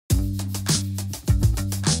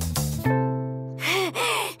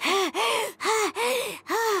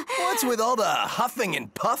with all the huffing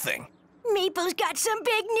and puffing? Maple's got some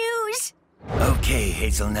big news. Okay,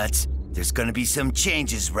 hazelnuts. There's gonna be some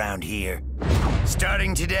changes around here.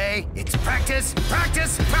 Starting today, it's practice,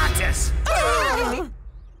 practice, practice!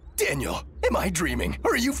 Daniel, am I dreaming?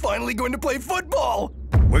 Or are you finally going to play football?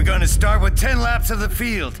 We're gonna start with 10 laps of the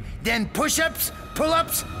field, then push-ups,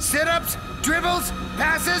 pull-ups, sit-ups, dribbles,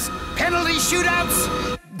 passes, penalty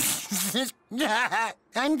shootouts.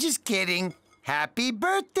 I'm just kidding. Happy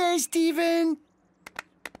birthday, Steven.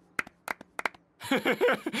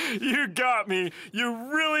 You got me. You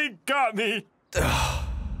really got me.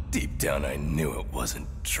 Deep down, I knew it wasn't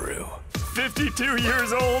true. 52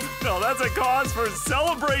 years old? No, that's a cause for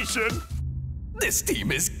celebration. This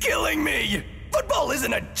team is killing me! Football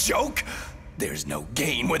isn't a joke! There's no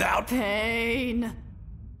gain without... Pain.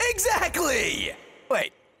 Exactly!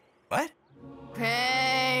 Wait, what?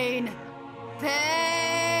 Pain.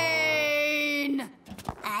 Pain.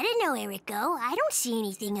 I don't know, Erico. I don't see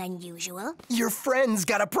anything unusual. Your friend's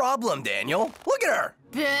got a problem, Daniel. Look at her!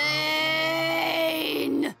 Pain.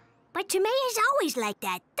 But Tameya's always like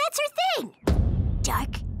that. That's her thing.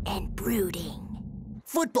 Dark and brooding.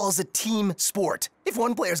 Football's a team sport. If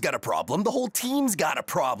one player's got a problem, the whole team's got a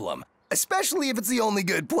problem. Especially if it's the only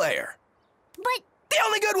good player. But... The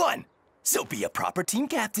only good one! So be a proper team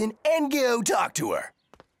captain and go talk to her.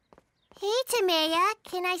 Hey, Tameya.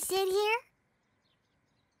 Can I sit here?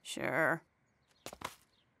 Sure.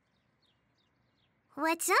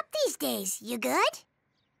 What's up these days? You good?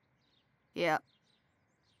 Yep.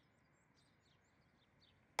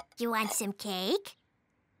 You want some cake?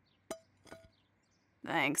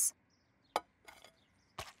 Thanks.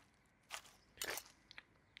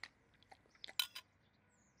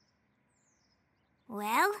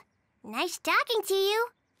 Well, nice talking to you.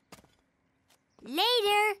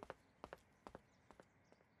 Later.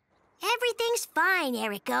 Everything's fine,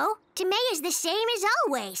 Erico. Tameya's the same as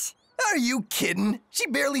always. Are you kidding? She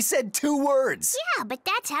barely said 2 words. Yeah, but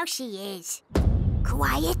that's how she is.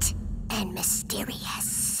 Quiet and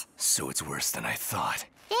mysterious. So it's worse than I thought.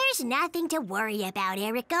 There's nothing to worry about,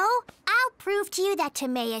 Erico. I'll prove to you that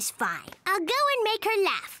Tameya's fine. I'll go and make her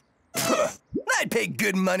laugh. I'd pay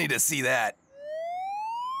good money to see that.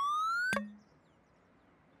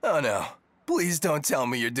 Oh no, please don't tell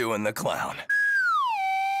me you're doing the clown.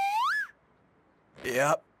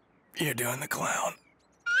 Yep, you're doing the clown.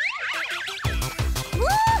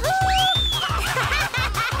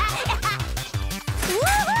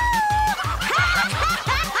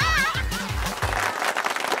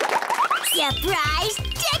 Surprise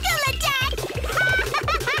tickle attack!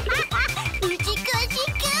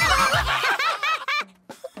 Oochie-coochie-coo!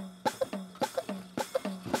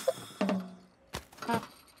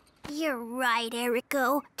 You're right,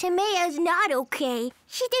 Erico. Tameya's not okay.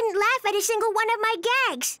 She didn't laugh at a single one of my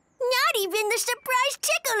gags. Not even the surprise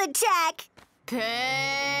tickle attack.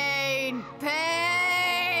 Pain.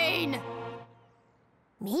 Pain.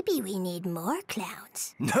 Maybe we need more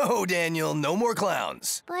clowns. No, Daniel, no more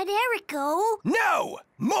clowns. But Erico... No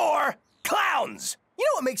more clowns! You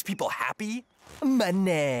know what makes people happy?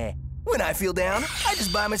 Money. When I feel down, I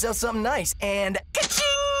just buy myself something nice and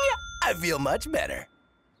ka-ching! I feel much better.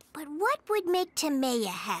 But what would make Tameya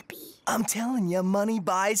happy? I'm telling you, money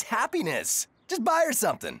buys happiness. Just buy her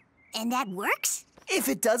something. And that works? If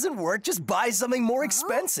it doesn't work, just buy something more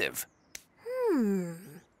expensive.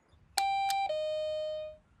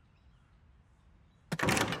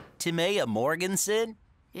 Tameya Morganson?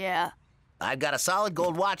 Yeah. I've got a solid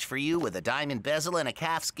gold watch for you with a diamond bezel and a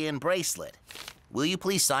calfskin bracelet. Will you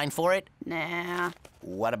please sign for it? Nah.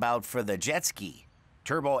 What about for the jet ski?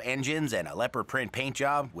 Turbo engines and a leopard print paint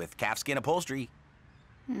job with calfskin upholstery.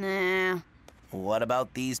 Nah. What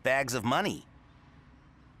about these bags of money?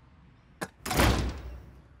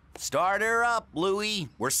 Start her up, Louie.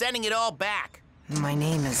 We're sending it all back. My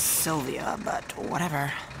name is Sylvia, but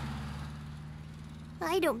whatever.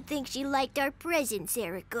 I don't think she liked our presents,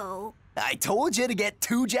 Erico. I told you to get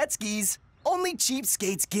 2 jet skis. Only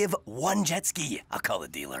cheapskates give 1 jet ski, I'll call the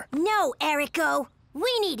dealer. No, Erico.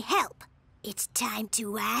 We need help. It's time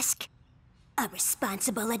to ask a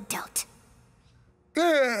responsible adult.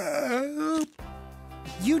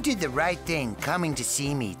 You did the right thing coming to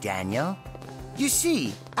see me, Daniel. You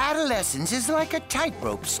see, adolescence is like a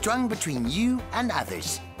tightrope strung between you and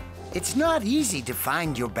others. It's not easy to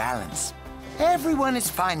find your balance. Everyone is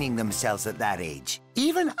finding themselves at that age.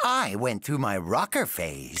 Even I went through my rocker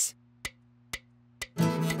phase.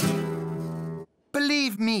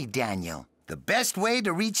 Believe me, Daniel, the best way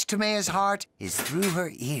to reach Tameya's heart is through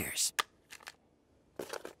her ears.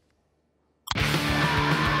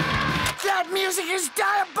 That music is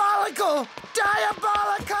diabolical!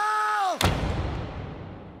 Diabolical!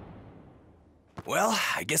 Well,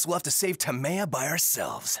 I guess we'll have to save Tamea by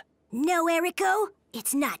ourselves. No, Erico,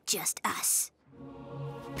 it's not just us.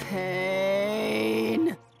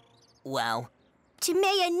 Pain. Wow.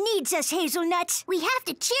 Tamea needs us, Hazelnuts. We have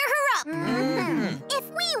to cheer her up. If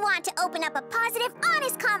we want to open up a positive,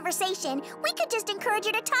 honest conversation, we could just encourage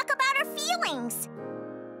her to talk about her feelings.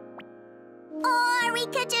 Or we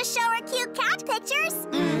could just show her cute cat pictures.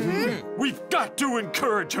 We've got to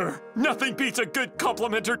encourage her. Nothing beats a good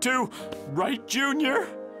compliment or two. Right, Junior?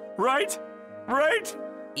 Right? Right?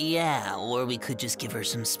 Yeah, or we could just give her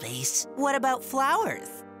some space. What about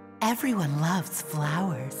flowers? Everyone loves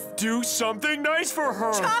flowers. Do something nice for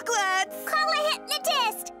her. Chocolates! Call a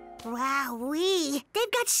hypnotist. Wowee,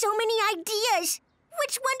 they've got so many ideas.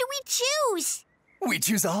 Which one do we choose? We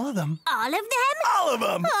choose all of them. All of them? All of them!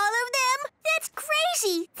 All of them? That's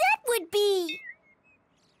crazy. That would be...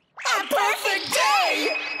 A perfect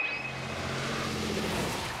day!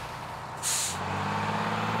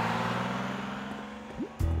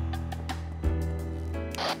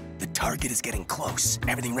 The target is getting close.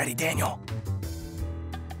 Everything ready, Daniel?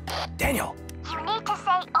 Daniel! You need to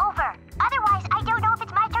say over. Otherwise, I don't know if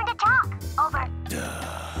it's my turn to talk. Over.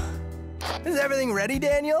 Is everything ready,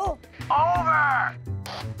 Daniel? Over!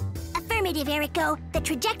 Affirmative, Erico. The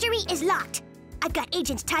trajectory is locked. I've got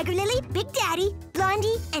Agents Tiger Lily, Big Daddy,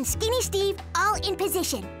 Blondie, and Skinny Steve all in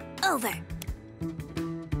position. Over.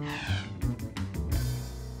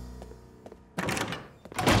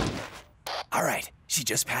 All right, she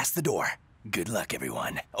just passed the door. Good luck,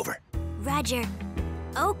 everyone. Over. Roger.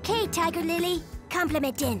 Okay, Tiger Lily.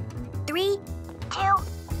 Compliment in. 3, 2,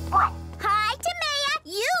 1. Hi, Tamea.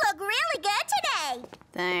 You look really good today.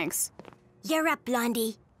 Thanks. You're up,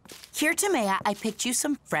 Blondie. Here, Tamea, I picked you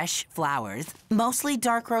some fresh flowers. Mostly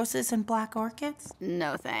dark roses and black orchids.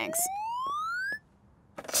 No thanks.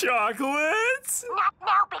 Chocolates? Not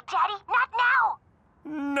now, Big Daddy. Not now.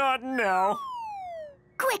 Not now.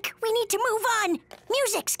 Quick, we need to move on.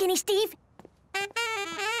 Music, Skinny Steve.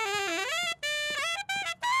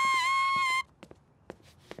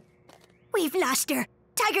 We've lost her.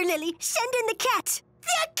 Tiger Lily, send in the cats.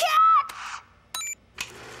 The cats!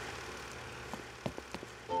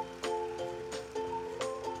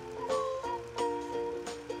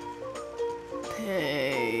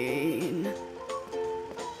 Pain.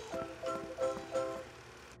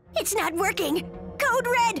 It's not working. Code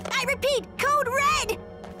red. I repeat, code red.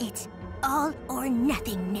 It's all or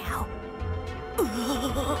nothing now.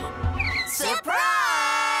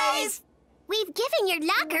 Surprise! We've given your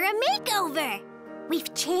locker a makeover.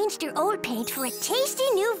 We've changed your old paint for a tasty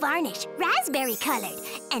new varnish, raspberry colored.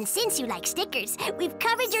 And since you like stickers, we've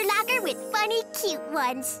covered your locker with funny, cute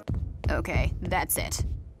ones. Okay, that's it.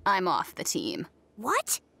 I'm off the team.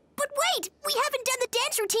 What? But wait, we haven't done the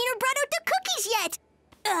dance routine or brought out the cookies yet.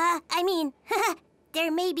 I mean,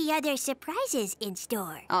 there may be other surprises in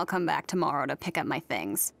store. I'll come back tomorrow to pick up my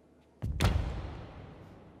things.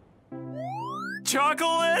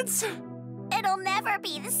 Chocolates? It'll never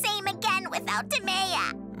be the same again without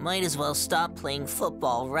Tamea. Might as well stop playing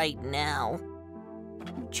football right now.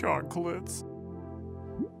 Chocolates.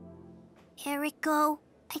 Erico,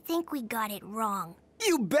 I think we got it wrong.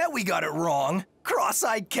 You bet we got it wrong.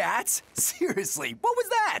 Cross-eyed cats? Seriously, what was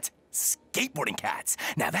that? Skateboarding cats.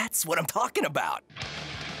 Now that's what I'm talking about.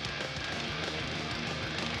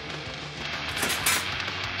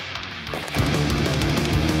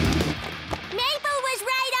 Maple was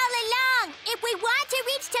right all along. If we want to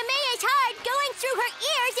reach Tamea's heart, going through her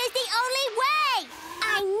ears is the only way.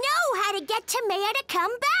 I know how to get Tamea to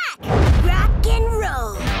come back. Rock and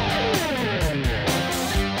roll.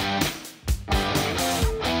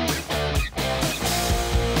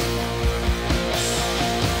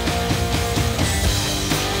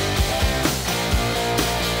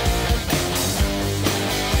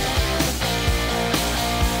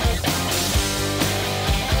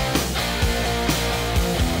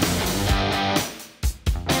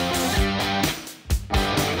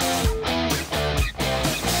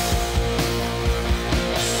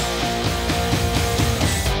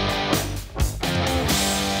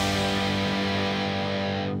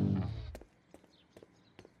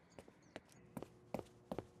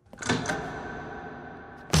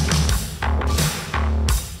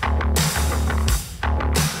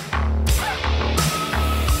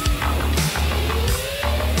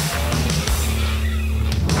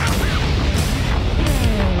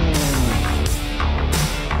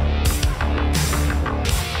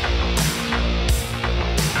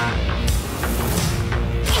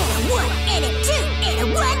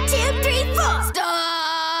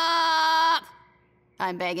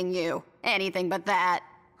 I'm begging you. Anything but that.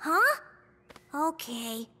 Huh?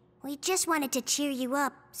 Okay. We just wanted to cheer you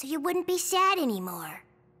up so you wouldn't be sad anymore.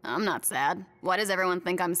 I'm not sad. Why does everyone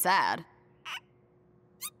think I'm sad?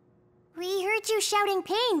 We heard you shouting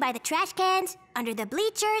pain by the trash cans, under the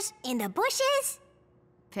bleachers, in the bushes.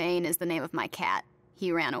 Pain is the name of my cat.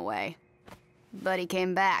 He ran away. But he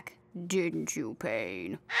came back. Didn't you,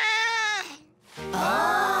 Pain?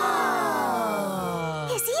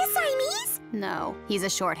 Oh! Is he a Siamese? No, he's a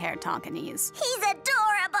short-haired Tonkinese. He's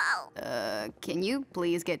adorable! Can you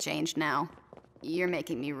please get changed now? You're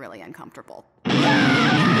making me really uncomfortable.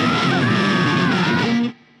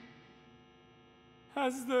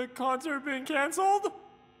 Has the concert been canceled?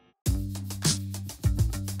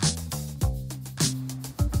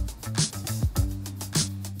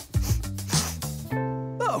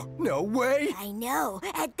 Oh, no way! I know.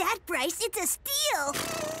 At that price, it's a steal.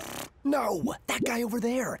 No, that guy over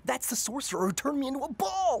there. That's the sorcerer who turned me into a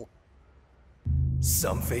ball.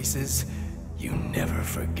 Some faces you never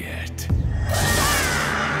forget.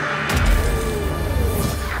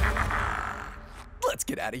 Let's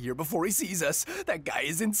get out of here before he sees us. That guy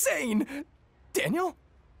is insane. Daniel?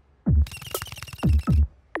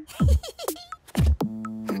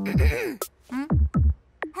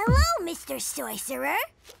 Hello, Mr. Sorcerer.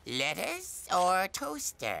 Lettuce or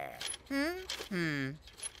toaster?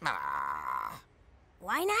 Ah.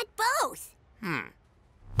 Why not both?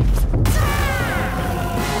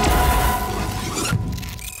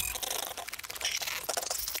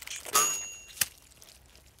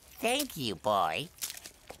 Thank you, boy.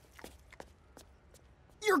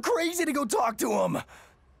 You're crazy to go talk to him.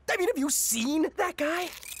 I mean, have you seen that guy?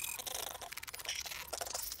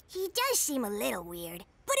 He does seem a little weird.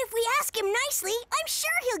 But if we ask him nicely, I'm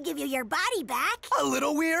sure he'll give you your body back. A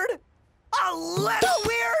little weird? A little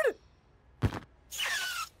weird?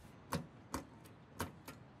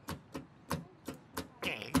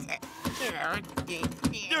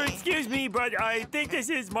 Excuse me, but I think this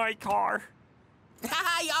is my car.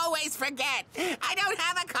 I always forget. I don't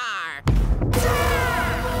have a car.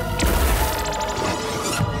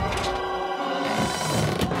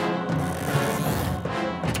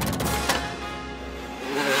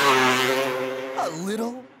 A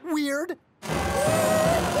little weird?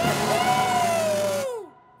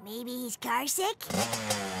 Maybe he's car sick?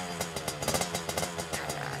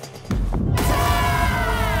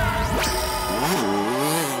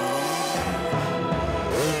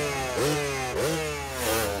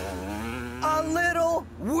 A little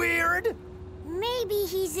weird? Maybe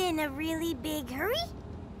he's in a really big hurry?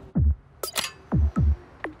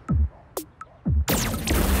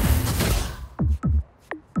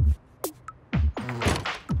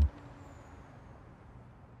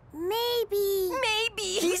 Maybe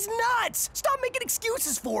he's nuts! Stop making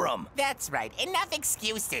excuses for him! That's right. Enough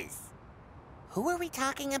excuses. Who are we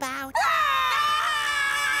talking about?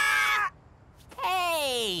 Ah!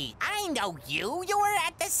 Hey, I know you. You were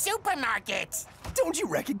at the supermarket. Don't you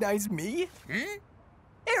recognize me?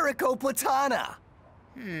 Erico Platana.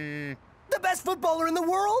 The best footballer in the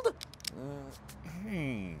world?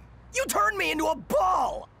 You turned me into a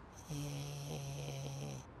ball!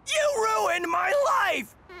 You ruined my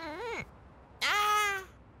life!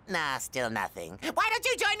 Nah, still nothing. Why don't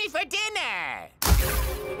you join me for dinner?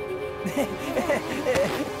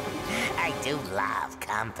 I do love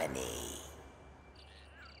company.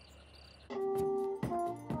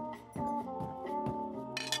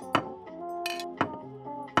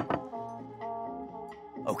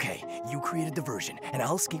 Okay, you create a diversion, and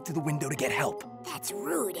I'll escape through the window to get help. That's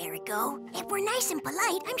rude, Erico. If we're nice and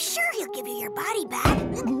polite, I'm sure he'll give you your body back.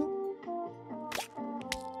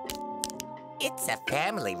 It's a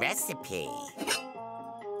family recipe.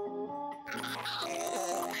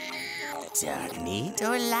 Dark meat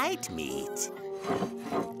or light meat?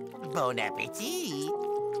 Bon appetit.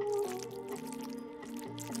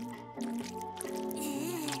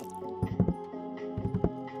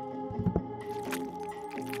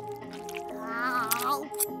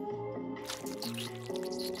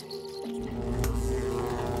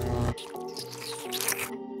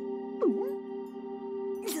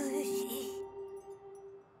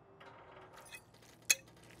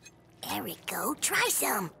 Erico, try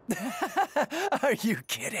some. Are you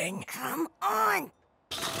kidding? Come on.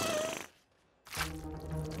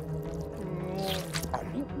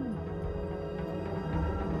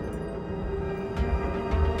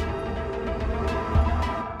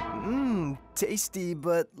 Tasty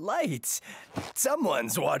but light.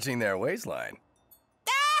 Someone's watching their waistline.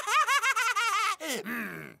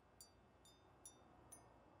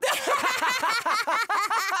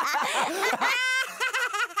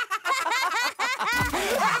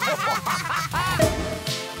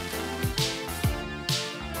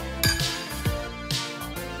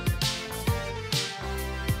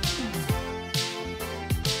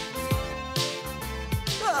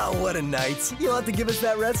 Oh, what a night. You'll have to give us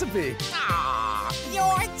that recipe. Aw,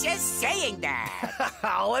 you're just saying that.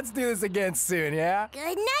 Let's do this again soon, yeah?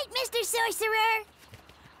 Good night, Mr. Sorcerer.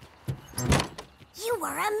 You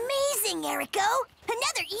were amazing, Erico.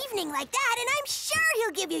 Another evening like that, and I'm sure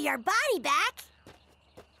he'll give you your body back.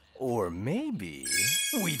 Or maybe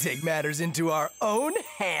we take matters into our own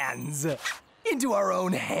hands. Into our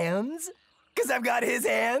own hands? 'Cause I've got his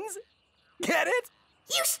hands. Get it?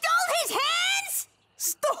 You stole his hands?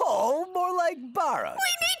 Stole? More like borrowed.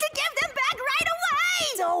 We need to give them back right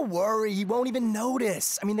away! Don't worry, he won't even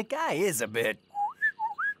notice. I mean, the guy is a bit...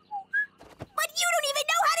 But you don't even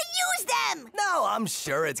know how to use them! No, I'm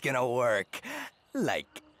sure it's gonna work.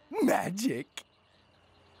 Like magic.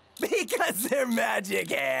 Because they're magic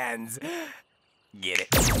hands. Get it?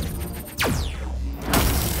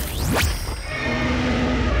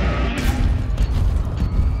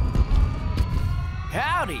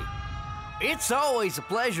 Howdy. It's always a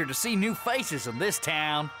pleasure to see new faces in this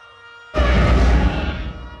town.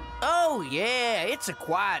 Oh, yeah, it's a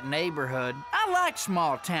quiet neighborhood. I like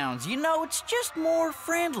small towns. You know, it's just more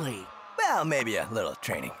friendly. Well, maybe a little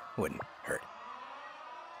training wouldn't hurt.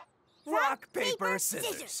 Rock, paper,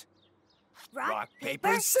 scissors. Rock,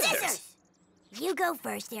 paper, scissors. You go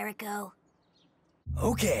first, Erico.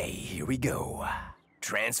 Okay, here we go.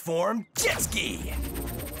 Transform jet ski.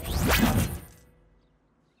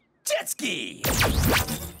 Jet ski.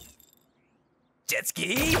 Jet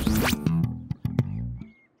ski.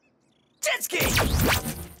 Jet ski.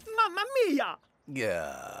 Mamma mia!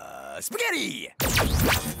 Spaghetti.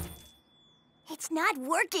 It's not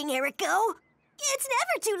working, Erico. It's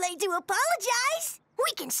never too late to apologize.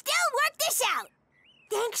 We can still work this out.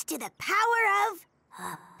 Thanks to the power of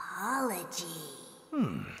apology.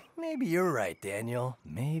 Maybe you're right, Daniel.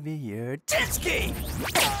 Maybe you're jet ski.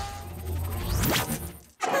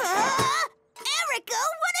 Erico,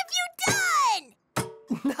 what have you done?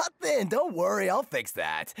 Nothing. Don't worry. I'll fix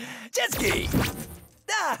that. Jet ski.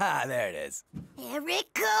 Ah, there it is.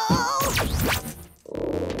 Erico!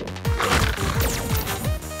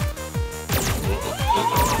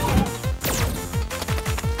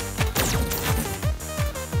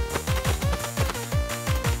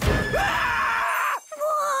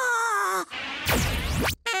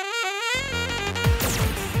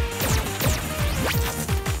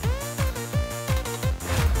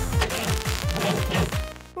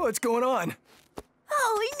 What's going on?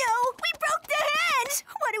 Oh, no! We broke the hands!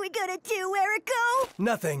 What are we gonna do, Erico?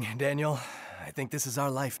 Nothing, Daniel. I think this is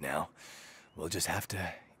our life now. We'll just have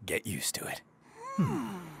to get used to it.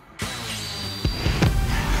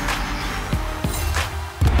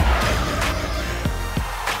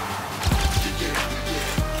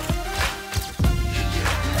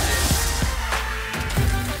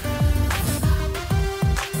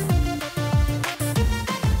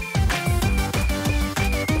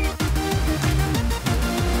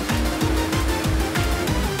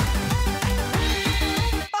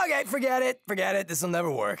 Forget it. This'll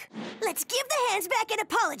never work. Let's give the hands back and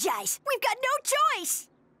apologize. We've got no choice.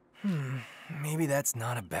 Maybe that's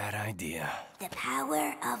not a bad idea. The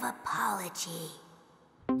power of apology.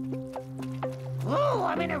 Ooh,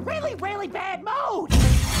 I'm in a really, really bad mood.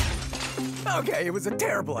 Okay, it was a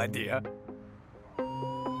terrible idea.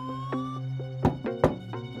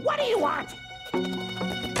 What do you want?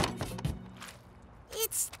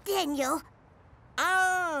 It's Daniel.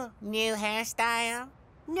 Oh, new hairstyle?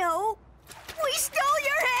 No. We stole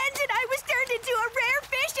your hands and I was turned into a rare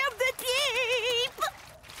fish of the deep.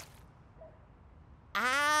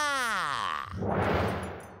 Ah.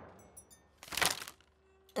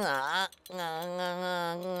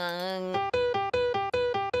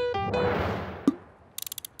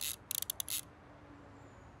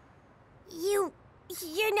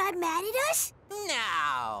 You're not mad at us?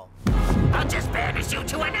 No. I'll just banish you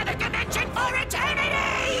to another dimension for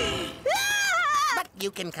eternity! But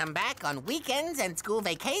you can come back on weekends and school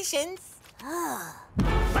vacations.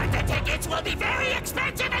 But the tickets will be very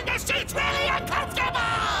expensive and the seats really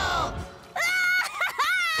uncomfortable!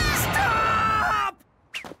 Stop!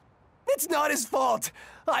 It's not his fault.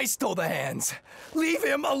 I stole the hands. Leave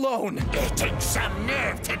him alone. It takes some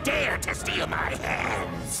nerve to dare to steal my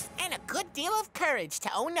hands. And a good deal of courage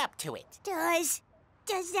to own up to it.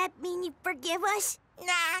 Does that mean you forgive us?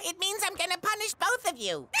 Nah, it means I'm gonna punish both of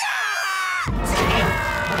you.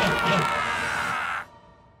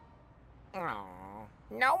 Oh,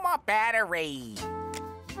 no more battery.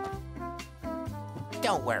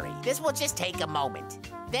 Don't worry, this will just take a moment.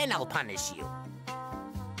 Then I'll punish you.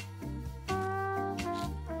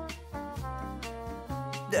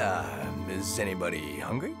 Is anybody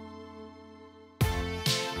hungry?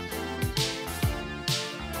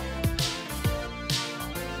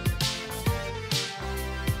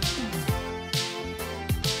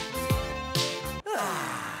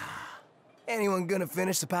 Anyone gonna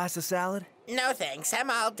finish the pasta salad? No thanks,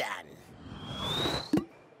 I'm all done.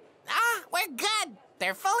 Ah, we're good.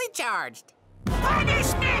 They're fully charged.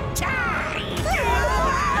 Punishment time!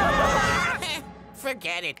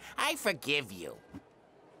 Forget it. I forgive you.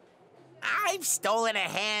 I've stolen a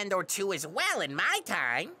hand or two as well in my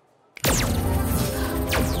time.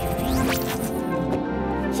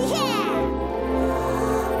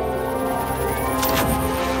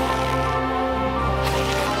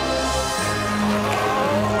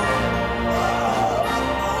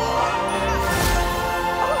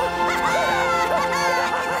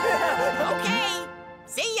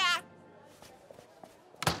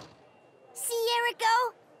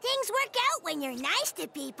 When you're nice to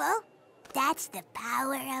people, that's the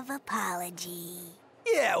power of apology.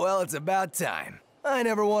 Yeah, well, it's about time. I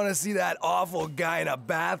never want to see that awful guy in a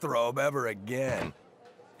bathrobe ever again.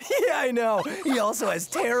 Yeah, I know. He also has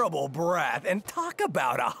terrible breath, and talk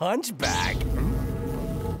about a hunchback.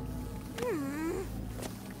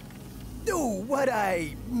 Oh, what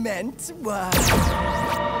I meant was...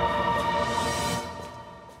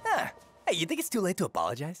 Hey, you think it's too late to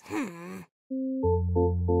apologize?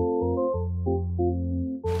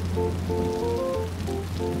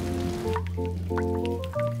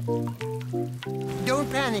 Don't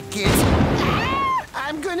panic, kids.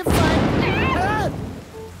 I'm gonna find...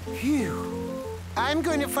 Phew. I'm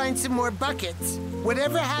gonna find some more buckets.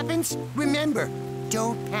 Whatever happens, remember,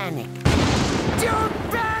 don't panic. Don't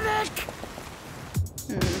panic!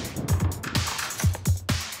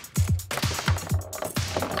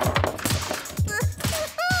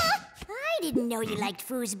 I didn't know you liked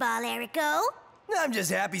foosball, Erico. I'm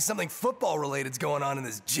just happy something football-related's going on in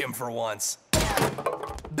this gym for once.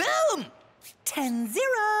 Boom! 10-0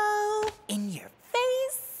 in your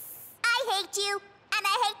face. I hate you, and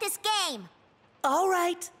I hate this game. All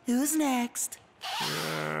right, who's next?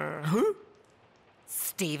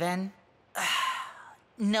 Steven?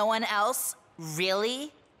 No one else?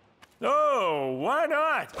 Really? Oh, why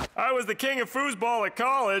not? I was the king of foosball at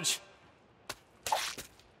college.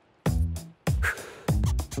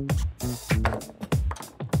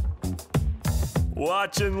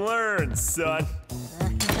 Watch and learn, son.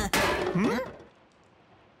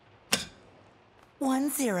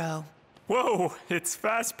 1-0. Whoa, it's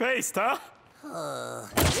fast-paced, huh?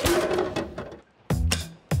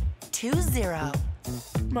 2-0.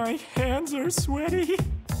 My hands are sweaty.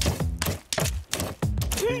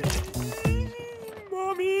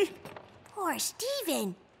 Mommy. Poor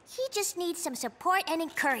Steven. He just needs some support and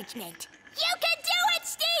encouragement. You can do it,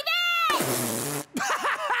 Steven!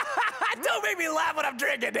 Don't make me laugh when I'm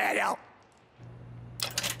drinking, Daniel!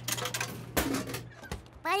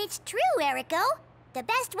 But it's true, Erico. The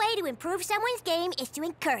best way to improve someone's game is to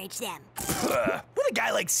encourage them. With a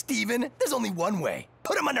guy like Steven, there's only one way.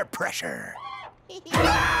 Put him under pressure.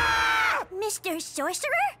 Mr.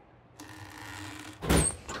 Sorcerer?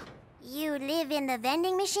 You live in the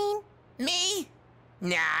vending machine? Me?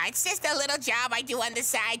 Nah, it's just a little job I do on the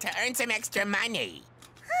side to earn some extra money.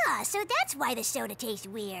 Ah, so that's why the soda tastes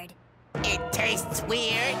weird. It tastes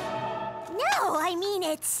weird? No, I mean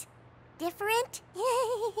it's... different?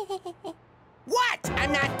 What?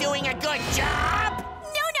 I'm not doing a good job?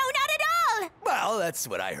 No, not at all! Well, that's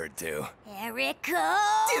what I heard too. Erico!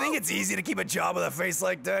 Do you think it's easy to keep a job with a face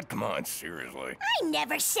like that? Come on, seriously. I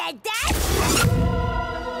never said that!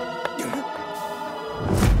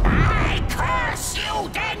 I curse you,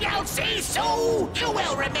 Daniel Sissou! You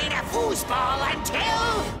will remain a foosball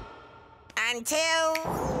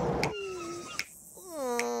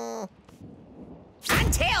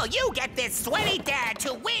until you get this sweaty dad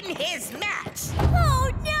to win his match! Oh,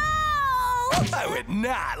 no! I would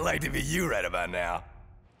not like to be you right about now.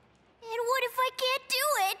 And what if I can't do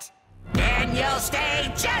it? Then you'll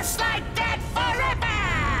stay just like that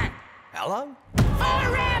forever! How long?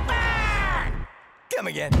 Forever! Come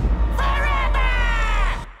again. Forever!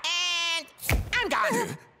 And I'm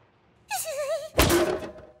gone.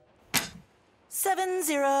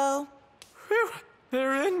 7-0. Whew,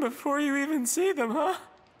 they're in before you even see them, huh?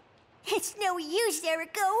 It's no use,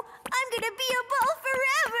 Erico. I'm gonna be a ball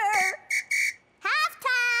forever!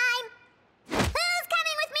 Halftime! Who's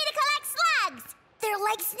coming with me to collect slugs? They're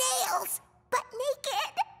like snails, but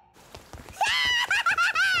naked.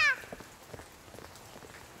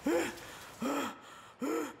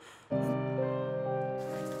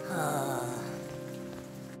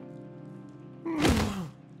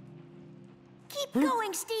 Keep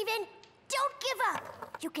going, Steven. Don't give up.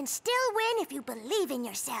 You can still win if you believe in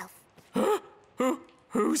yourself.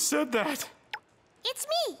 Who said that? It's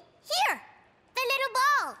me. Here. The little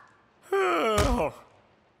ball. Oh.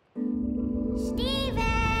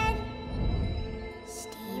 Steven!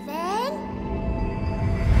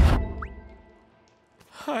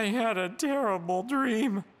 I had a terrible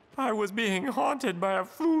dream. I was being haunted by a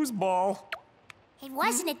foosball. It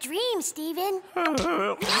wasn't a dream, Steven.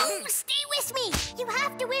 No, stay with me. You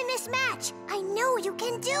have to win this match. I know you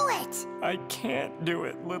can do it. I can't do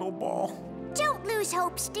it, little ball. Don't lose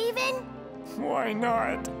hope, Steven. Why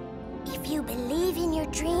not? If you believe in your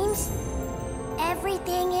dreams,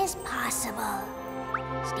 everything is possible.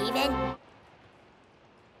 Steven?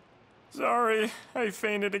 Sorry, I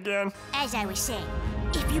fainted again. As I was saying,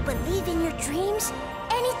 if you believe in your dreams,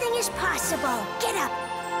 anything is possible. Get up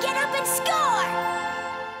and score!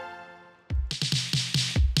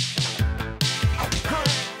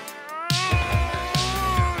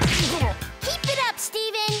 Keep it up,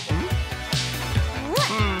 Steven!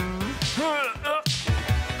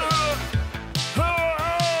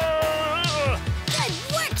 Good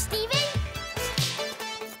work, Steven!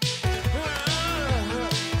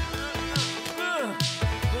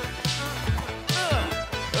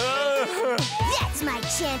 That's my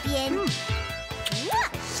champion!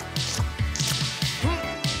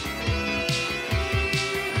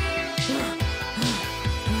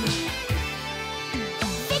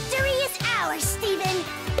 Victory is ours, Steven!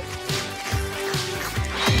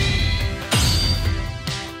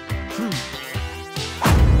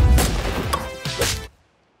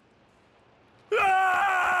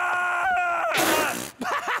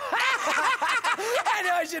 I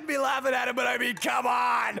know I shouldn't be laughing at it, but I mean, come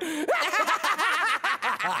on!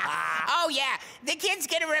 Oh, yeah, the kid's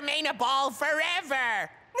gonna remain a ball forever.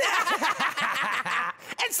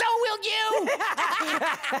 And so will you.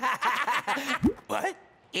 What?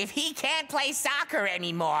 If he can't play soccer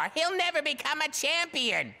anymore, he'll never become a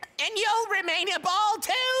champion. And you'll remain a ball,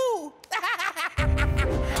 too.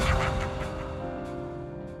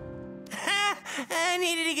 I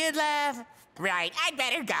needed a good laugh. Right, I'd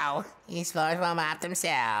better go. These floors will mop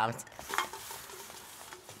themselves.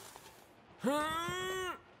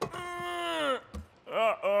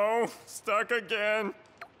 Uh-oh, stuck again.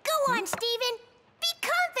 Go on, Steven! Be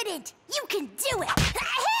confident! You can do it!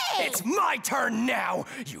 Hey! It's my turn now!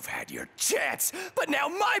 You've had your chance, but now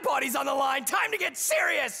my body's on the line! Time to get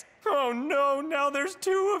serious! Oh no, now there's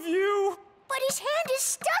two of you. But his hand is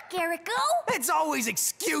stuck, Erico! It's always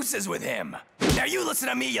excuses with him! Now you listen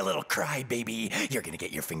to me, you little crybaby! You're gonna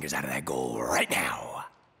get your fingers out of that goal right now!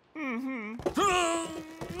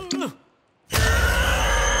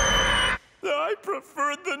 I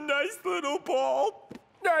prefer the nice little ball.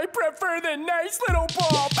 I prefer the nice little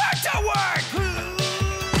ball! Back to work!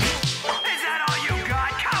 Is that all you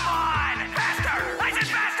got? Come on! Faster! I said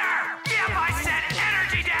faster! Yep, I said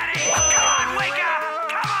energy, Daddy! Come on, wake up!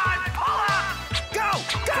 Come on, pull up! Go!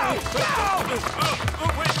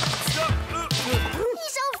 Wait, stop.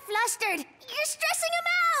 He's all flustered! You're stressing him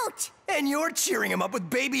out! And you're cheering him up with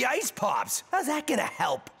baby ice pops! How's that gonna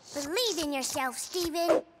help? Believe in yourself,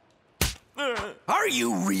 Steven. Are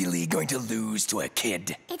you really going to lose to a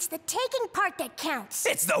kid? It's the taking part that counts.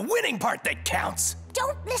 It's the winning part that counts!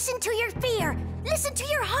 Don't listen to your fear. Listen to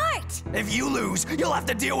your heart. If you lose, you'll have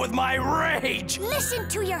to deal with my rage! Listen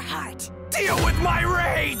to your heart. Deal with my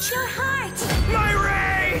rage! Your heart. My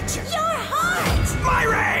rage! Your heart. My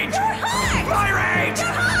rage! Your heart. My rage! Your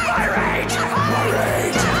heart. My rage! Your heart. My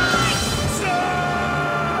rage! Your heart. Stop!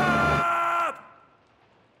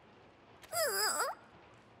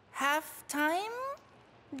 Half time?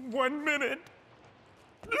 1 minute.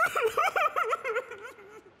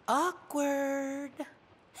 Awkward.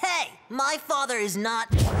 Hey, my father is not...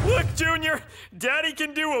 Look, Junior, Daddy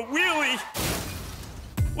can do a wheelie.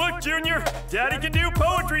 Look, Junior, Daddy can do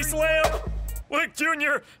poetry slam. Look,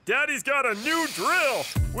 Junior, Daddy's got a new drill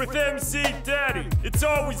with MC Daddy. It's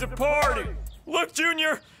always a party. Look,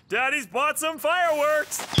 Junior, Daddy's bought some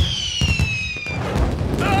fireworks.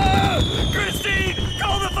 Ah! Christine,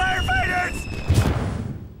 call the firefighters!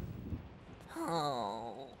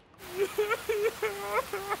 Oh.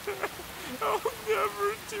 I'll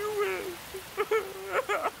never do it.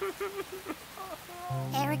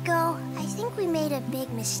 Erico, I think we made a big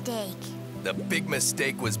mistake. The big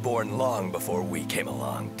mistake was born long before we came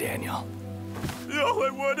along, Daniel. All I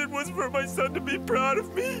wanted was for my son to be proud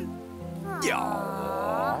of me.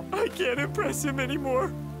 Aww. I can't impress him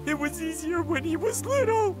anymore. It was easier when he was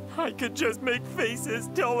little. I could just make faces,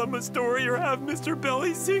 tell him a story, or have Mr.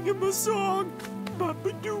 Belly sing him a song.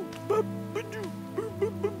 Ba-ba-doo, ba-ba-doo,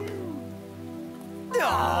 ba-ba-ba-boo.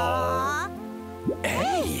 Aww.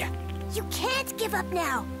 Hey! You can't give up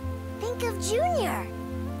now. Think of Junior.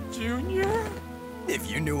 Junior? If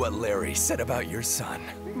you knew what Larry said about your son.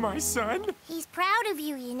 My son? He's proud of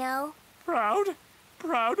you, you know. Proud?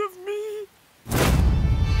 Proud of me?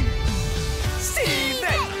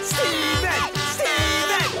 Steven! Steven!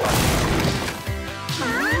 Steven!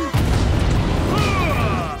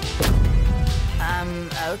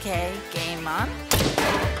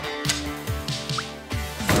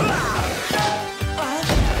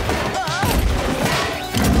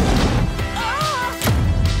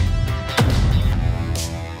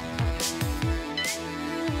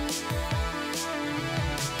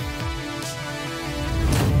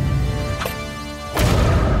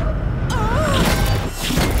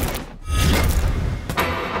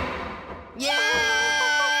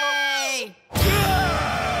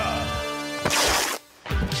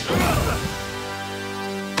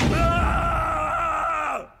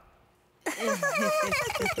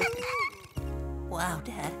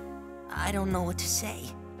 I don't know what to say.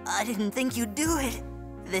 I didn't think you'd do it.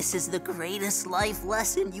 This is the greatest life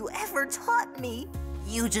lesson you ever taught me.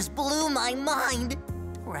 You just blew my mind.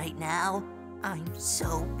 Right now, I'm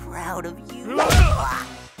so proud of you.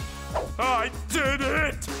 I did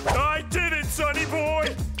it! I did it, sonny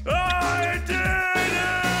boy! I did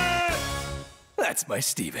it! That's my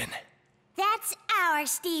Steven. That's our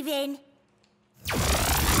Steven.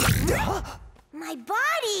 My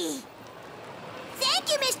body! Thank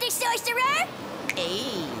you, Mr. Sorcerer!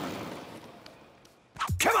 Hey.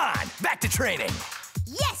 Come on, back to training.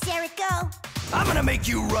 Yes, Erico. I'm gonna make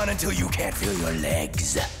you run until you can't feel your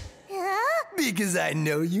legs. Huh? Because I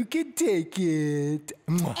know you can take it.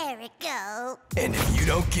 Erico. And if you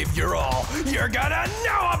don't give your all, you're gonna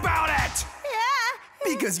know about it!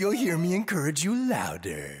 Because you'll hear me encourage you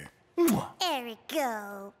louder.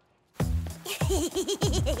 Erico.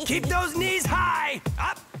 Keep those knees high!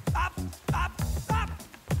 Up, up, up, up!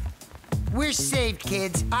 We're saved,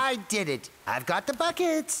 kids. I did it. I've got the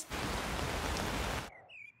buckets.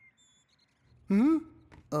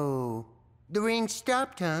 Oh, the rain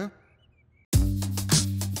stopped, huh?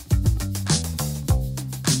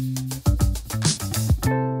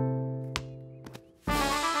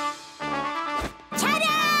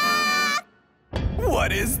 Ta-da!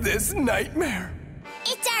 What is this nightmare?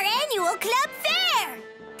 It's our annual club fair.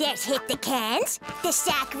 There's Hit the Cans, the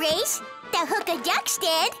sack race, the hook-a-duck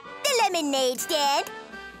stand, the lemonade stand,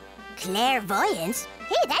 clairvoyance.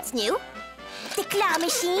 Hey, that's new. The claw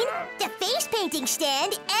machine, the face painting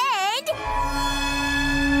stand, and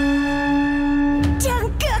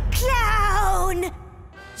Dunk-a-Clown!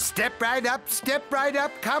 Step right up,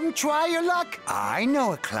 come try your luck. I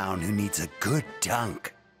know a clown who needs a good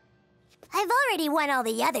dunk. I've already won all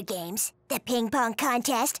the other games. The ping pong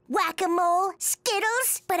contest, whack-a-mole,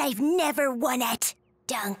 Skittles, but I've never won at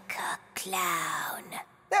Dunk-a-Clown.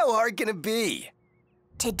 How hard can it be?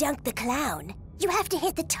 To dunk the clown, you have to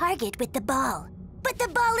hit the target with the ball. But the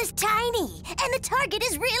ball is tiny, and the target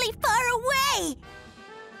is really far away.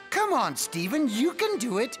 Come on, Steven, you can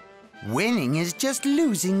do it. Winning is just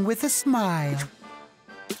losing with a smile.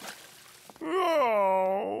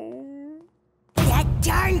 Oh. That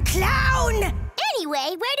darn clown!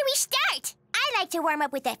 Anyway, where do we start? I like to warm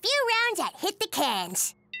up with a few rounds at Hit the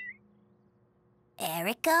Cans.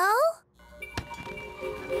 Erico?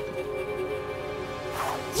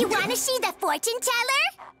 You want to see the fortune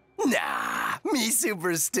teller? Nah, me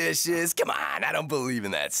superstitious. Come on, I don't believe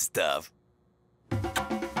in that stuff.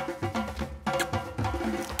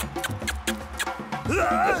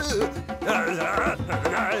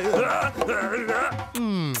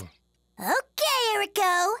 Okay,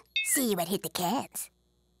 Erico. See you at Hit the Cans.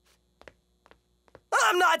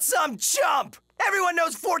 I'm not some chump! Everyone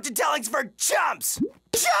knows fortune telling's for chumps!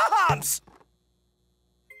 Chumps!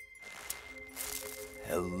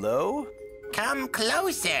 Hello? Come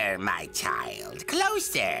closer, my child,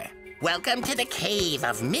 closer. Welcome to the cave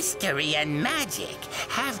of mystery and magic.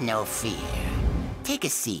 Have no fear. Take a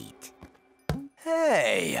seat.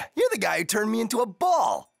 Hey, you're the guy who turned me into a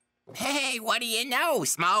ball. Hey, what do you know?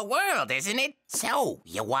 Small world, isn't it? So,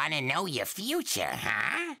 you want to know your future,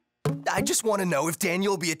 huh? I just want to know if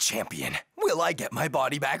Daniel will be a champion. Will I get my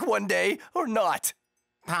body back one day or not?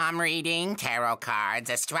 Palm reading, tarot cards,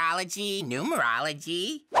 astrology,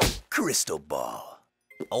 numerology. Crystal ball.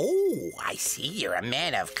 Oh, I see you're a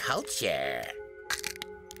man of culture.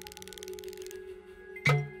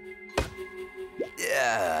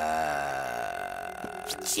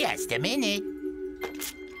 Just a minute.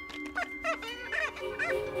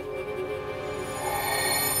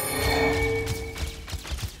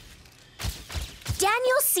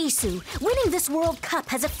 Daniel Sissou, winning this World Cup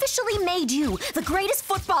has officially made you the greatest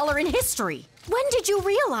footballer in history. When did you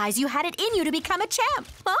realize you had it in you to become a champ,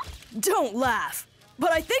 huh? Don't laugh.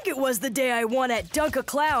 But I think it was the day I won at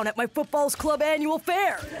Dunk-a-Clown at my football's club annual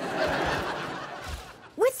fair.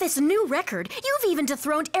 With this new record, you've even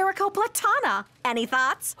dethroned Erico Platana. Any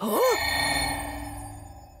thoughts?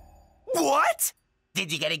 What?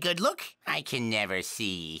 Did you get a good look? I can never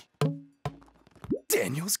see.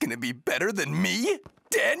 Daniel's gonna be better than me?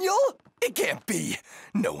 Daniel? It can't be.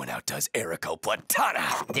 No one outdoes Erico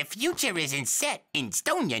Platana. The future isn't set in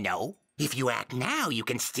stone, you know. If you act now, you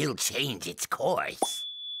can still change its course.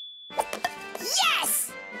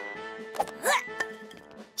 Yes!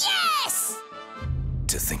 Yes!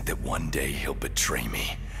 To think that one day he'll betray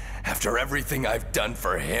me. After everything I've done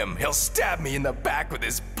for him, he'll stab me in the back with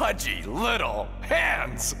his pudgy little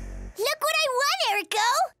hands. Look what I won,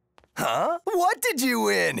 Erico! Huh? What did you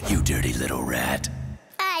win, you dirty little rat?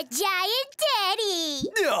 A giant teddy!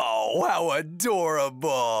 Oh, how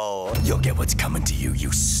adorable! You'll get what's coming to you,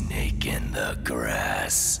 you snake the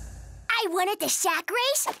grass. I won at the sack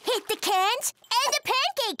race, hit the cans, and the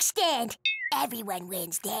pancake stand. Everyone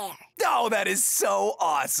wins there. Oh, that is so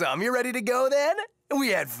awesome. You ready to go then? We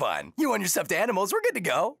had fun. You won your stuffed animals. We're good to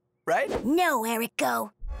go, right? No, Erico.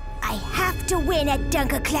 I have to win at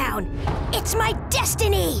Dunk-a-Clown. It's my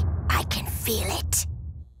destiny. I can feel it.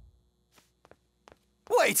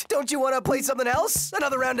 Wait, don't you want to play something else?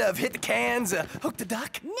 Another round of hit the cans, hook the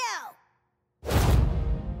duck? No.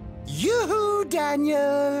 Yoo-hoo,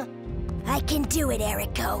 Daniel! I can do it,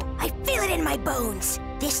 Erico. I feel it in my bones.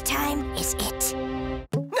 This time is it.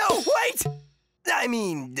 No, wait! I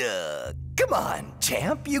mean, come on,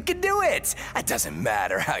 champ. You can do it. It doesn't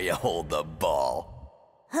matter how you hold the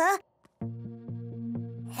ball. Huh?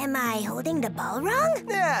 Am I holding the ball wrong?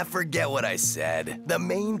 Yeah, forget what I said. The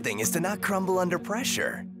main thing is to not crumble under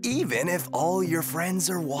pressure. Even if all your friends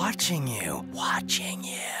are watching you.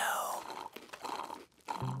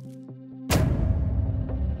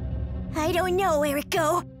 I don't know,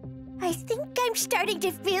 Erico. I think I'm starting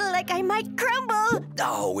to feel like I might crumble.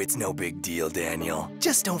 Oh, it's no big deal, Daniel.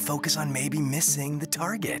 Just don't focus on maybe missing the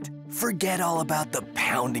target. Forget all about the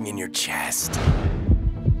pounding in your chest,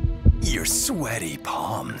 your sweaty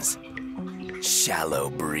palms, shallow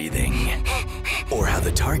breathing, or how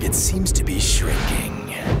the target seems to be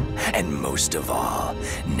shrinking. And most of all,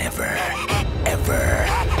 never, ever,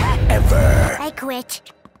 ever. I quit.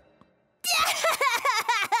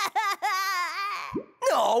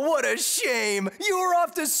 Oh, what a shame! You were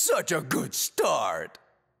off to such a good start.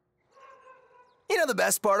 You know the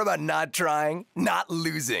best part about not trying? Not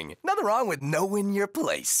losing. Nothing wrong with knowing your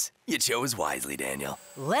place. You chose wisely, Daniel.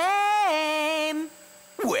 Lame!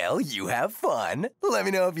 Well, you have fun. Let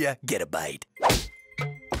me know if you get a bite.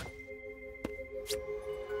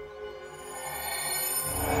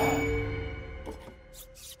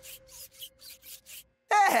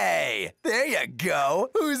 Hey, there you go.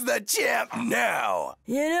 Who's the champ now?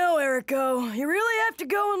 You know, Erico, you really have to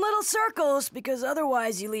go in little circles because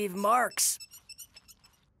otherwise you leave marks.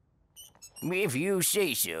 If you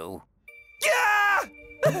say so.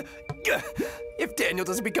 Yeah! If Daniel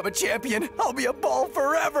doesn't become a champion, I'll be a ball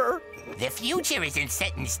forever. The future isn't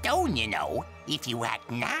set in stone, you know. If you act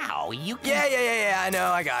now, you can... Yeah, I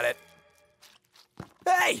know, I got it.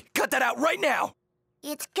 Hey, cut that out right now!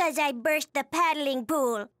 It's 'cause I burst the paddling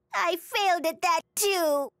pool. I failed at that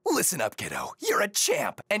too. Listen up, kiddo. You're a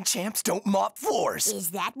champ, and champs don't mop floors. Is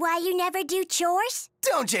that why you never do chores?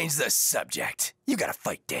 Don't change the subject. You gotta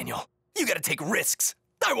fight, Daniel. You gotta take risks.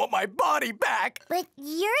 I want my body back. But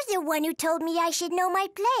you're the one who told me I should know my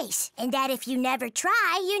place, and that if you never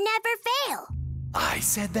try, you never fail. I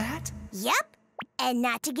said that? Yep. And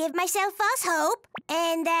not to give myself false hope,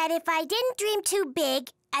 and that if I didn't dream too big,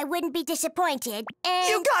 I wouldn't be disappointed, and...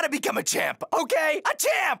 You gotta become a champ, okay? A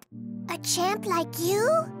champ! A champ like you?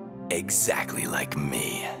 Exactly like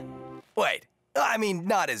me. Wait, I mean,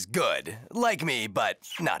 not as good. Like me, but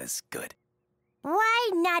not as good. Why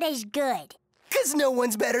not as good? 'Cause no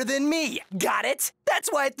one's better than me. Got it? That's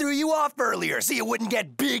why I threw you off earlier, so you wouldn't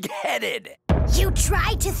get big-headed. You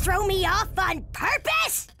tried to throw me off on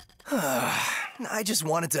purpose? I just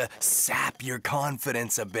wanted to sap your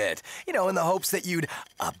confidence a bit, you know, in the hopes that you'd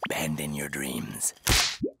abandon your dreams.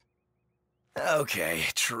 Okay,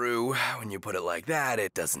 true. When you put it like that,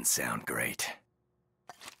 it doesn't sound great.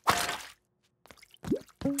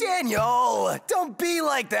 Daniel, don't be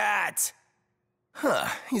like that! Huh,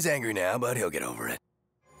 he's angry now, but he'll get over it.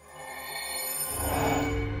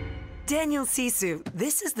 Daniel Sissou,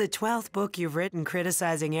 this is the 12th book you've written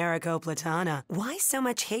criticizing Erico Platana. Why so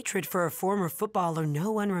much hatred for a former footballer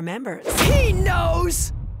no one remembers? He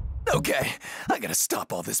knows! Okay, I gotta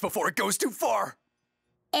stop all this before it goes too far.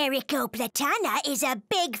 Erico Platana is a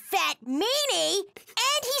big fat meanie,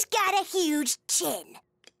 and he's got a huge chin.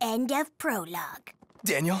 End of prologue.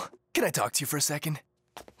 Daniel, can I talk to you for a second?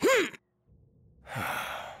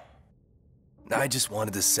 I just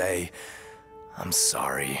wanted to say, I'm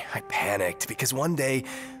sorry. I panicked because one day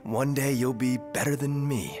you'll be better than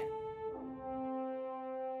me.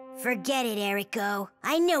 Forget it, Erico.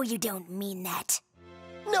 I know you don't mean that.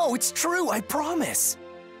 No, it's true, I promise.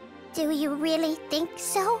 Do you really think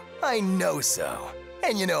so? I know so.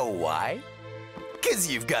 And you know why? 'Cause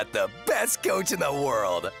you've got the best coach in the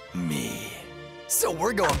world, me. So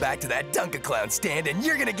we're going back to that Dunk-a-Clown stand, and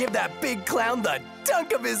you're gonna give that big clown the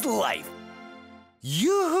dunk of his life.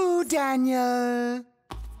 Yoo-hoo, Daniel!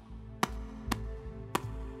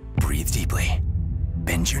 Breathe deeply.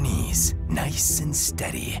 Bend your knees, nice and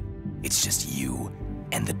steady. It's just you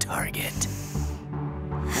and the target.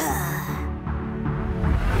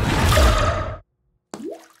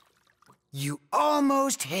 You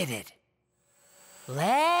almost hit it.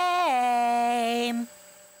 Lame.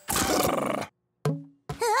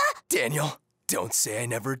 Daniel, don't say I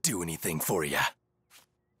never do anything for you.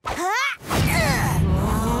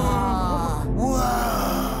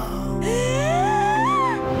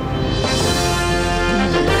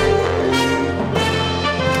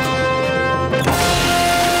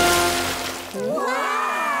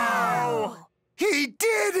 Wow! He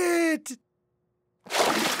did it!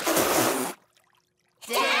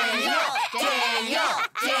 Daniel!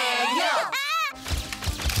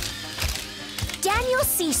 Daniel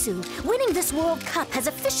Sissou, winning this World Cup has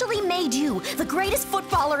officially made you the greatest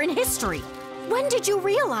footballer in history. When did you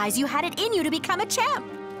realize you had it in you to become a champ?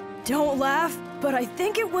 Don't laugh, but I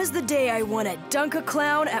think it was the day I won at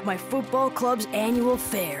Dunk-a-Clown at my football club's annual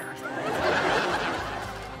fair.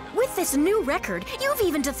 With this new record, you've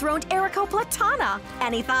even dethroned Erico Platana.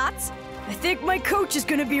 Any thoughts? I think my coach is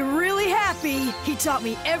gonna be really happy. He taught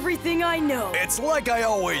me everything I know. It's like I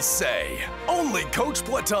always say, only Coach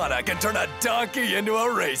Platana can turn a donkey into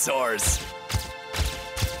a racehorse.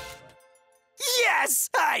 Yes,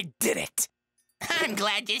 I did it! I'm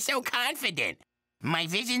glad you're so confident. My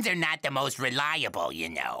visions are not the most reliable, you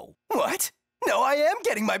know. What? No, I am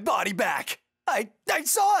getting my body back. I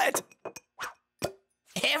saw it.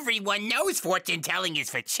 Everyone knows fortune telling is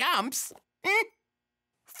for chumps.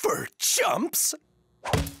 For chumps?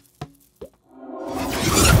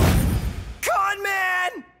 Con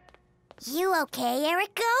man! You okay,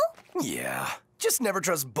 Erico? Yeah, just never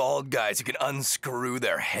trust bald guys who can unscrew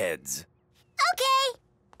their heads. Okay.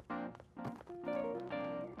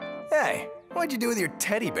 Hey, what'd you do with your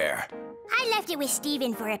teddy bear? I left it with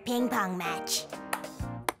Steven for a ping pong match.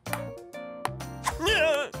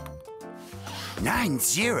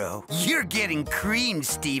 9-0? You're getting creamed,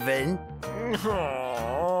 Steven.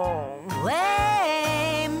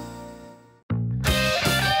 Lame.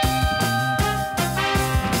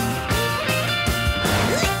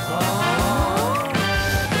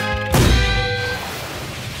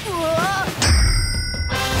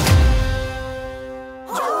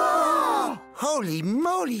 Holy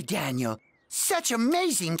moly, Daniel. Such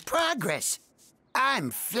amazing progress. I'm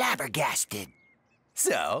flabbergasted.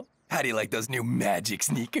 So, how do you like those new magic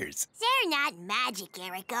sneakers? They're not magic,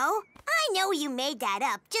 Erico. I know you made that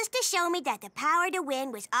up just to show me that the power to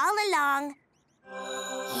win was all along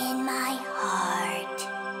in my heart.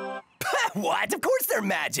 What? Of course they're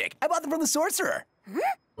magic. I bought them from the sorcerer.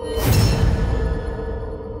 You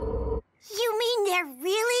mean they're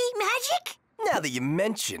really magic? Now that you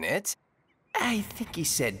mention it, I think he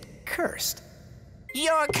said cursed.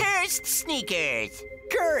 Your cursed sneakers.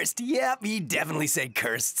 Cursed, yep, he definitely said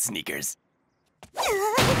cursed sneakers.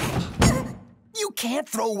 You can't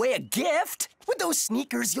throw away a gift. With those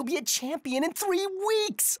sneakers, you'll be a champion in 3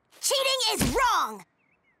 weeks. Cheating is wrong.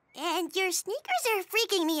 And your sneakers are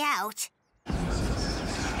freaking me out.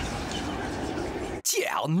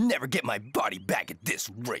 Yeah, I'll never get my body back at this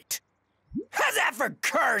rate. How's that for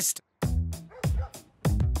cursed?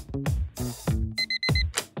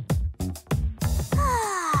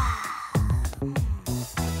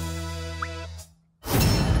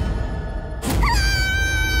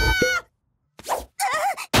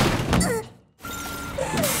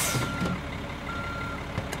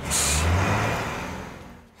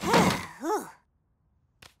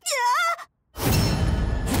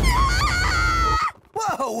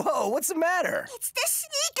 Whoa, what's the matter? It's the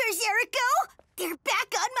sneakers, Erico! They're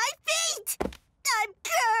back on my feet! I'm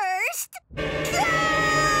cursed!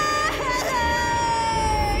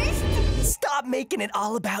 Stop making it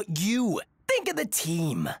all about you. Think of the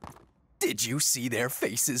team. Did you see their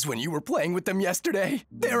faces when you were playing with them yesterday?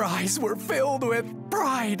 Their eyes were filled with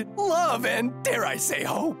pride, love, and, dare I say,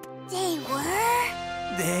 hope. They were?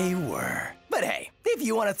 They were. But hey, if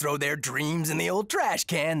you want to throw their dreams in the old trash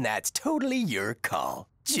can, that's totally your call.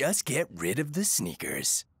 Just get rid of the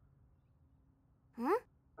sneakers.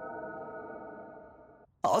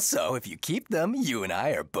 Also, if you keep them, you and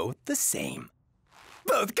I are both the same.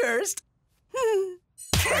 Both cursed.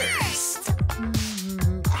 Cursed!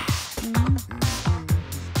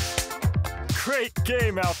 Great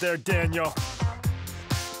game out there, Daniel.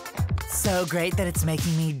 So great that it's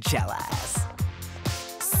making me jealous.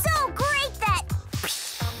 So great that...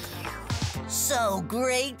 So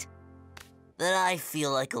great that I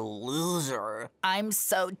feel like a loser. I'm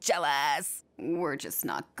so jealous. We're just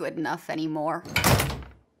not good enough anymore.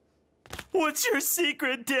 What's your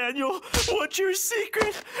secret, Daniel? What's your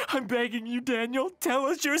secret? I'm begging you, Daniel. Tell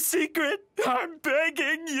us your secret. I'm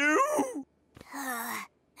begging you.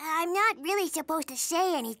 I'm not really supposed to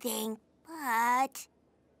say anything, but...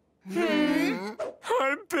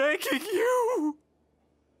 I'm begging you.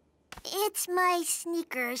 It's my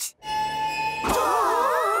sneakers.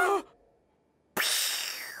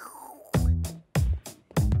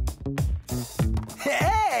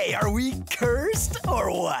 Hey, are we cursed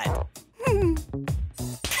or what?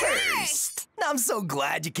 Cursed! I'm so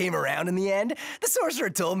glad you came around in the end. The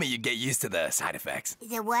sorcerer told me you'd get used to the side effects.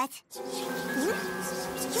 The what?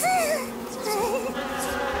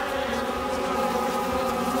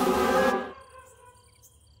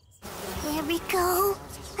 Erico,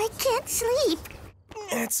 I can't sleep.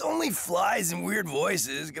 It's only flies and weird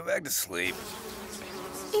voices. Go back to sleep.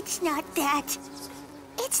 It's not that.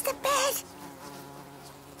 It's the bed.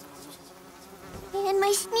 And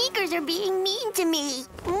my sneakers are being mean to me.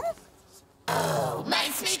 Oh, my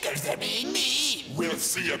sneakers are being mean. We'll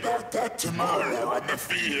see about that tomorrow on the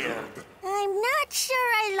field. I'm not sure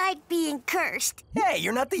I like being cursed. Hey,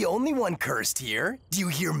 you're not the only one cursed here. Do you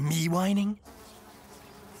hear me whining?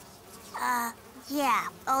 Yeah,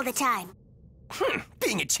 all the time.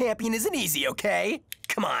 Being a champion isn't easy, okay?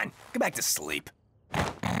 Come on, go back to sleep.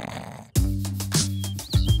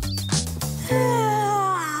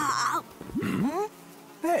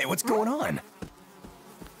 Hey, what's going on?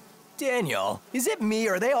 Daniel, is it me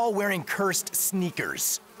or are they all wearing cursed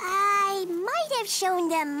sneakers? I might have shown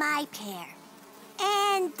them my pair.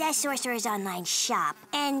 And the Sorcerer's online shop.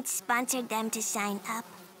 And sponsored them to sign up.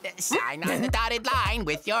 Sign on the dotted line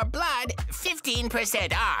with your blood.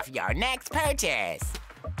 15% off your next purchase.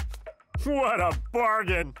 What a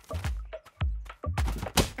bargain!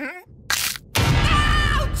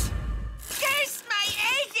 Ouch! Curse my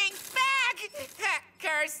aching back!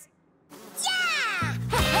 Curse. Yeah!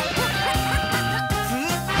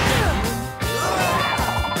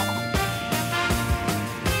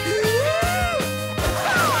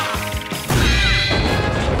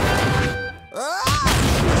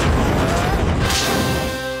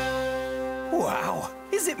 Wow,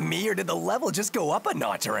 is it me or did the level just go up a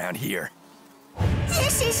notch around here?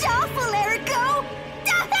 This is awful, Erico!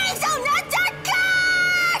 The hazelnuts are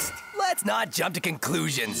cursed! Let's not jump to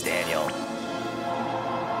conclusions, Daniel.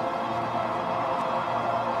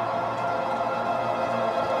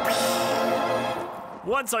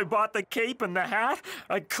 Once I bought the cape and the hat,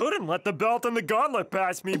 I couldn't let the belt and the gauntlet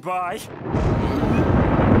pass me by.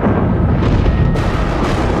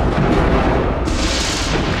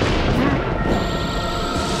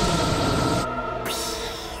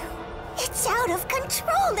 It's out of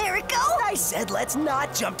control, Erico! I said let's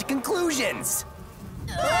not jump to conclusions.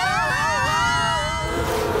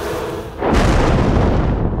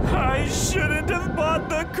 I shouldn't have bought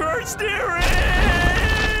the cursed earrings!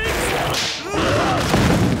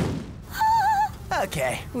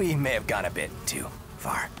 Okay, we may have gone a bit too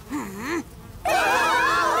far.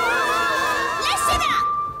 Listen up!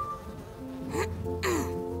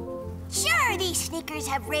 Sure, these sneakers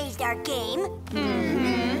have raised our game.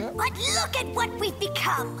 But look at what we've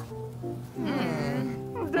become.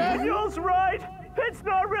 Daniel's right! It's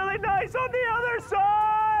not really nice on the other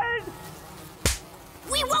side!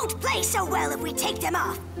 We won't play so well if we take them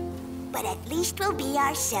off. But at least we'll be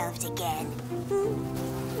ourselves again.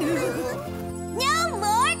 No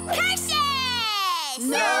more curses!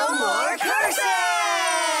 No more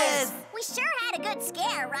curses! We sure had a good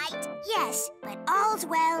scare, right? Yes, but all's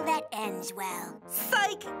well that ends well.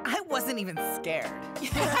 Psych! I wasn't even scared.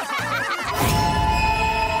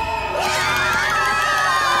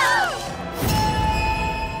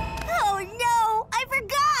 Oh no, I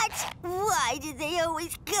forgot! Why did they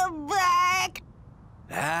always come back?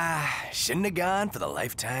 Shouldn't have gone for the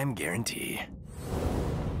lifetime guarantee.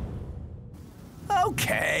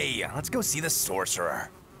 Okay, let's go see the sorcerer.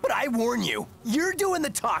 But I warn you, you're doing the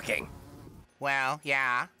talking. Well,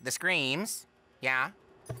 yeah, the screams. Yeah.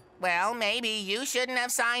 Well, maybe you shouldn't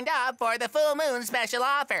have signed up for the full moon special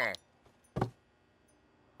offer.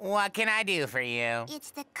 What can I do for you?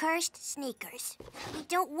 It's the cursed sneakers. We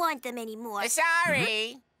don't want them anymore.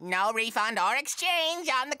 Sorry. No refund or exchange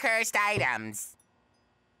on the cursed items.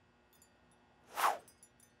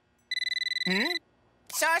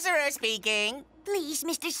 Sorcerer speaking. Please,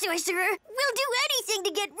 Mr. Sorcerer, we'll do anything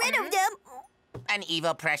to get rid of them. An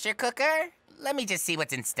evil pressure cooker? Let me just see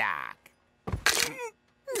what's in stock.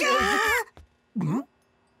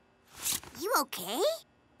 You okay?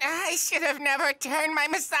 I should have never turned my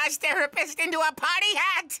massage therapist into a party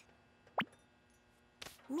hat.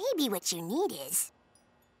 Maybe what you need is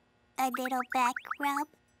a little back rub.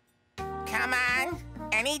 Come on,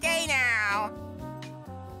 any day now.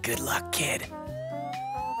 Good luck, kid.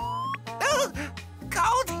 Ooh,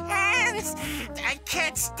 cold hands! I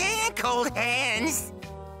can't stand cold hands.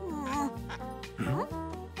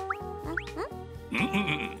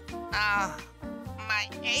 Oh, my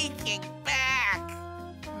taking back.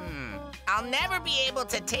 I'll never be able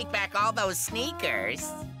to take back all those sneakers.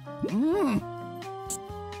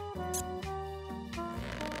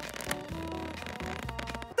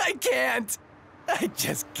 I can't. I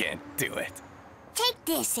just can't do it. Take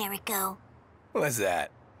this, Erico. What's that?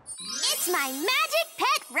 It's my magic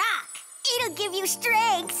pet rock. It'll give you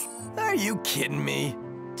strength. Are you kidding me?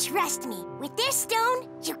 Trust me, with this stone,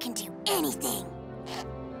 you can do anything.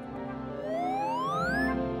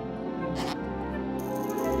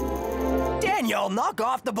 Daniel, knock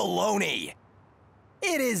off the baloney.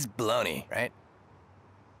 It is baloney, right?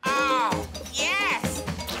 Oh, yes!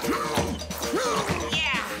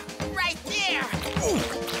 Yeah, right there!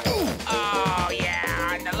 Oh,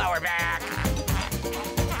 yeah, on the lower back.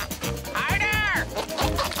 Harder!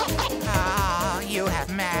 Oh, you have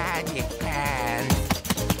magic hands.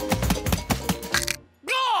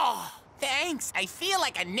 Oh, thanks, I feel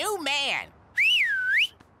like a new man.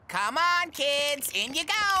 Come on, kids, in you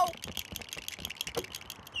go.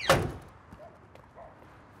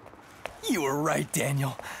 You were right,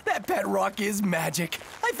 Daniel. That pet rock is magic.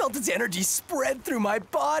 I felt its energy spread through my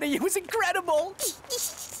body. It was incredible.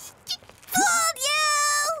 Fooled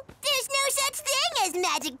you! There's no such thing as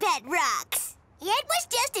magic pet rocks. It was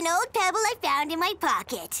just an old pebble I found in my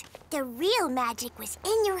pocket. The real magic was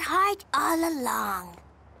in your heart all along.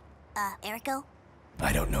 Erico?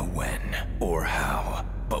 I don't know when or how,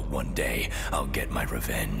 but one day I'll get my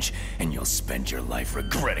revenge, and you'll spend your life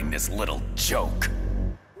regretting this little joke.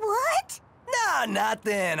 What? No,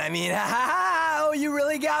 nothing. I mean, ha ha ha! Oh, you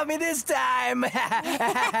really got me this time. No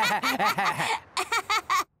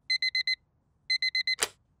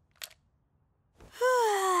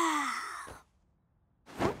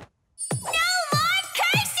more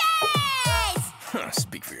curses!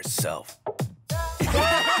 Speak for yourself.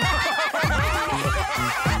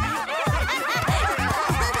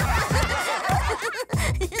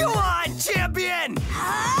 Go on, champion!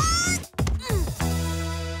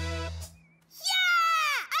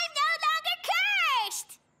 I'm no longer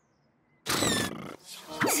cursed!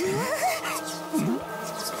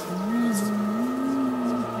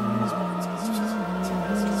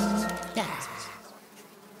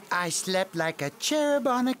 I slept like a cherub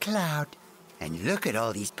on a cloud. And look at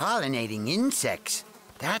all these pollinating insects.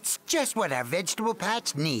 That's just what our vegetable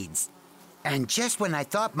patch needs. And just when I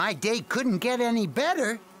thought my day couldn't get any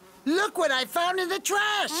better, look what I found in the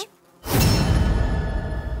trash!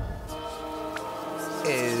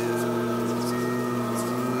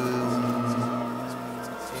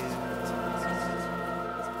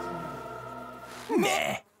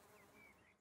 Meh.